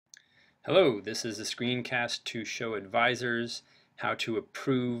Hello, this is a screencast to show advisors how to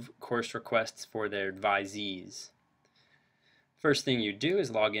approve course requests for their advisees. First thing you do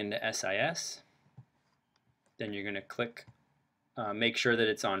is log into SIS. Then you're going to click, make sure that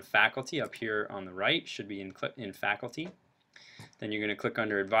it's on faculty up here on the right, should be in faculty. Then you're going to click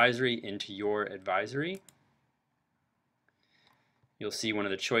under advisory into your advisory. You'll see one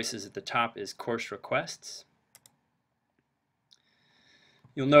of the choices at the top is course requests.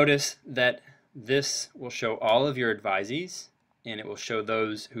 You'll notice that this will show all of your advisees, and it will show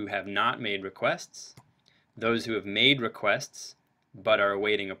those who have not made requests, those who have made requests but are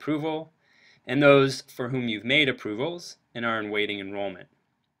awaiting approval, and those for whom you've made approvals and are awaiting enrollment.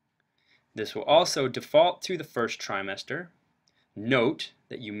 This will also default to the first trimester. Note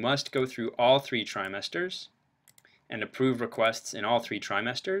that you must go through all 3 trimesters and approve requests in all 3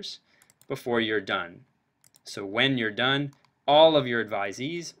 trimesters before you're done. So when you're done, all of your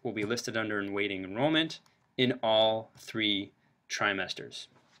advisees will be listed under awaiting enrollment in all 3 trimesters.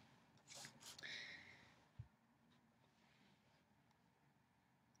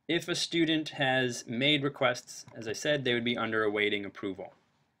 If a student has made requests, as I said, they would be under awaiting approval.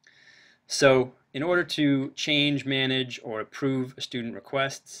 So in order to change, manage, or approve student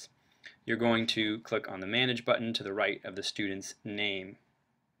requests, you're going to click on the Manage button to the right of the student's name.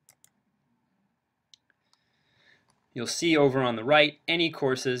 You'll see over on the right any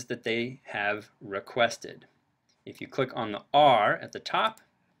courses that they have requested. If you click on the R at the top,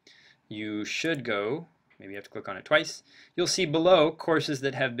 you should go, maybe you have to click on it twice, you'll see below courses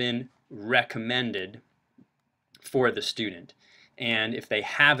that have been recommended for the student. And if they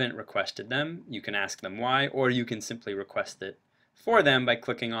haven't requested them, you can ask them why, or you can simply request it for them by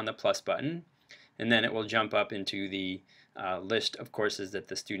clicking on the plus button, and then it will jump up into the list of courses that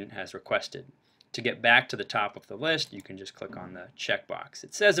the student has requested. To get back to the top of the list, you can just click on the checkbox.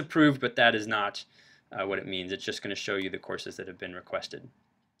 It says approved, but that is not what it means. It's just going to show you the courses that have been requested.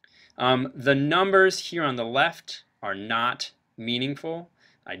 The numbers here on the left are not meaningful.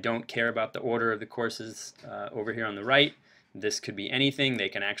 I don't care about the order of the courses over here on the right. This could be anything. They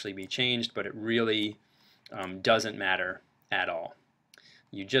can actually be changed, but it really doesn't matter at all.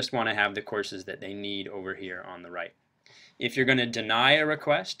 You just want to have the courses that they need over here on the right. If you're going to deny a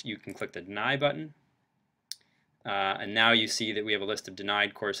request, you can click the Deny button. And now you see that we have a list of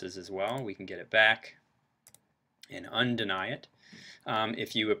denied courses as well. We can get it back and undeny it.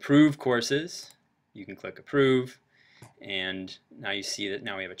 If you approve courses, you can click Approve. And now you see that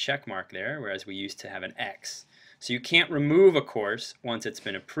now we have a check mark there, whereas we used to have an X. So you can't remove a course once it's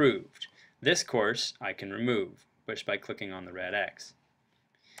been approved. This course I can remove just by clicking on the red X.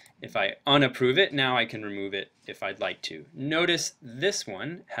 If I unapprove it, now I can remove it if I'd like to. Notice this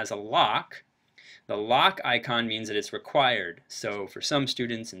one has a lock. The lock icon means that it's required. So for some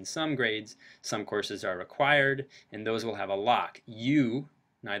students in some grades, some courses are required, and those will have a lock. You,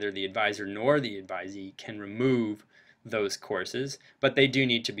 neither the advisor nor the advisee, can remove those courses, but they do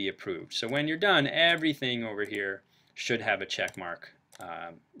need to be approved. So when you're done, everything over here should have a check mark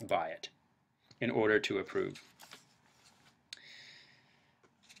by it in order to approve.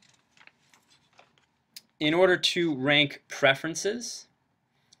 In order to rank preferences,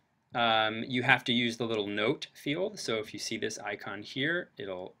 you have to use the little note field. So if you see this icon here,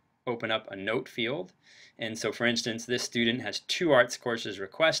 it'll open up a note field. And so for instance, this student has 2 arts courses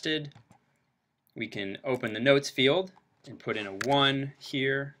requested. We can open the notes field and put in a 1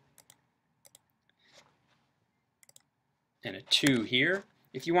 here and a 2 here.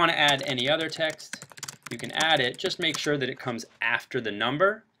 If you want to add any other text, you can add it. Just make sure that it comes after the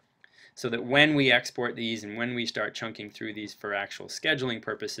number, so that when we export these and when we start chunking through these for actual scheduling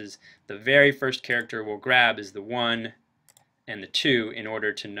purposes, the very first character we'll grab is the 1 and the 2 in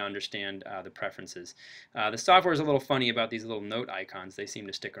order to understand the preferences. The software is a little funny about these little note icons. They seem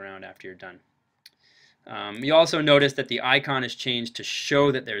to stick around after you're done. You also notice that the icon is changed to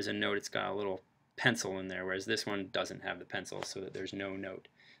show that there's a note. It's got a little pencil in there, whereas this one doesn't have the pencil, so that there's no note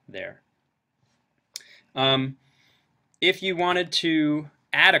there. If you wanted to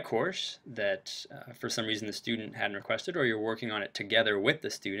add a course that for some reason the student hadn't requested, or you're working on it together with the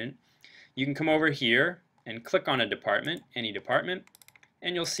student, you can come over here and click on a department, any department,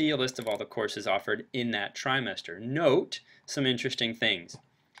 and you'll see a list of all the courses offered in that trimester. Note some interesting things.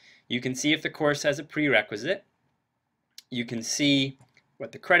 You can see if the course has a prerequisite. You can see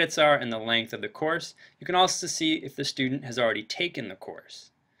what the credits are and the length of the course. You can also see if the student has already taken the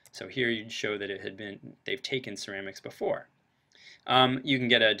course. So here you'd show that they've taken ceramics before. You can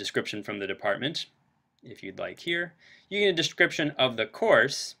get a description from the department if you'd like here. You get a description of the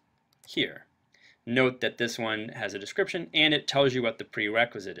course here. Note that this one has a description and it tells you what the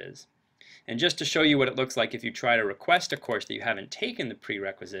prerequisite is. And just to show you what it looks like if you try to request a course that you haven't taken the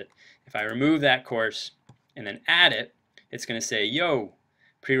prerequisite, if I remove that course and then add it, it's going to say, yo,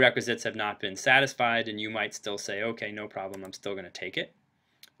 prerequisites have not been satisfied, and you might still say, okay, no problem, I'm still going to take it.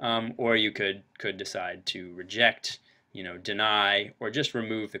 Or you could decide to reject, deny, or just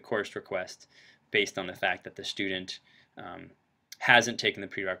remove the course request based on the fact that the student hasn't taken the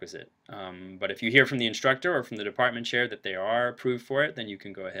prerequisite. But if you hear from the instructor or from the department chair that they are approved for it, then you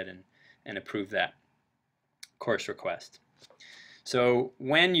can go ahead and approve that course request. So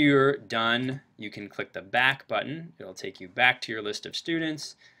when you're done, you can click the back button. It'll take you back to your list of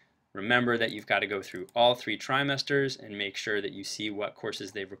students. Remember that you've got to go through all 3 trimesters and make sure that you see what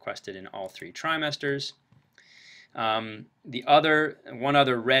courses they've requested in all 3 trimesters. One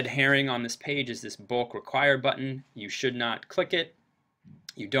other red herring on this page is this bulk require button. You should not click it.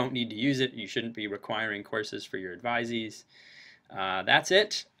 You don't need to use it. You shouldn't be requiring courses for your advisees. That's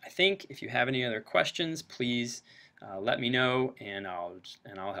it. I think if you have any other questions, please let me know, and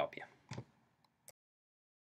I'll help you.